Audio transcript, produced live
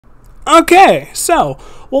Okay, so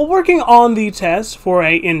while working on the test for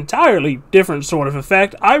an entirely different sort of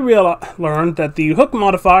effect, I learned that the hook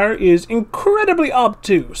modifier is incredibly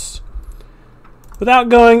obtuse. Without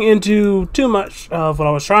going into too much of what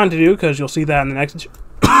I was trying to do, because you'll see that in the next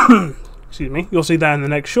excuse me, you'll see that in the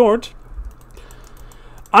next short.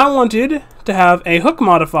 I wanted to have a hook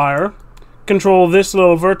modifier control this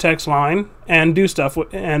little vertex line and do stuff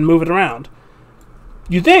and move it around.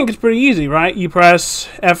 You think it's pretty easy, right? You press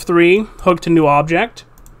F3, hook to new object,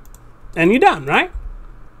 and you're done, right?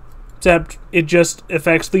 Except it just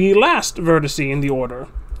affects the last vertex in the order.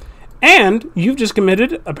 And you've just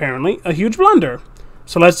committed, apparently, a huge blunder.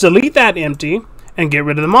 So let's delete that empty and get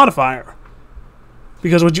rid of the modifier.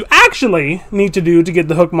 Because what you actually need to do to get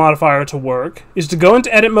the hook modifier to work is to go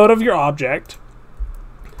into edit mode of your object,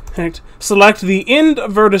 select the end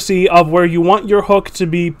vertex of where you want your hook to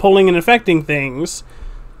be pulling and affecting things,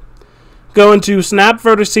 go into snap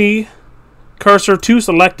vertex, cursor to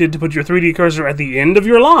selected to put your 3D cursor at the end of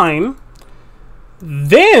your line,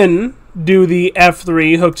 then do the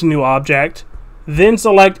F3 hook to new object, then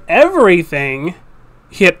select everything,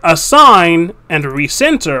 hit assign and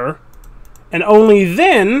recenter, and only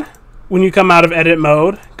then, when you come out of edit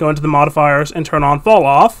mode, go into the modifiers and turn on fall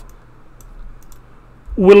off,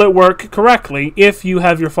 will it work correctly if you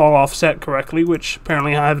have your fall off set correctly, which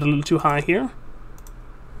apparently I have it a little too high here.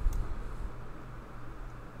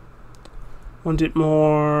 Want it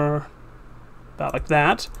more about like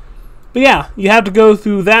that. But yeah, you have to go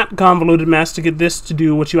through that convoluted mess to get this to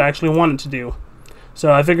do what you actually want it to do.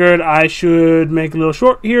 So I figured I should make a little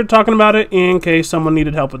short here talking about it in case someone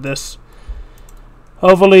needed help with this.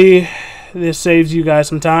 Hopefully this saves you guys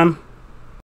some time.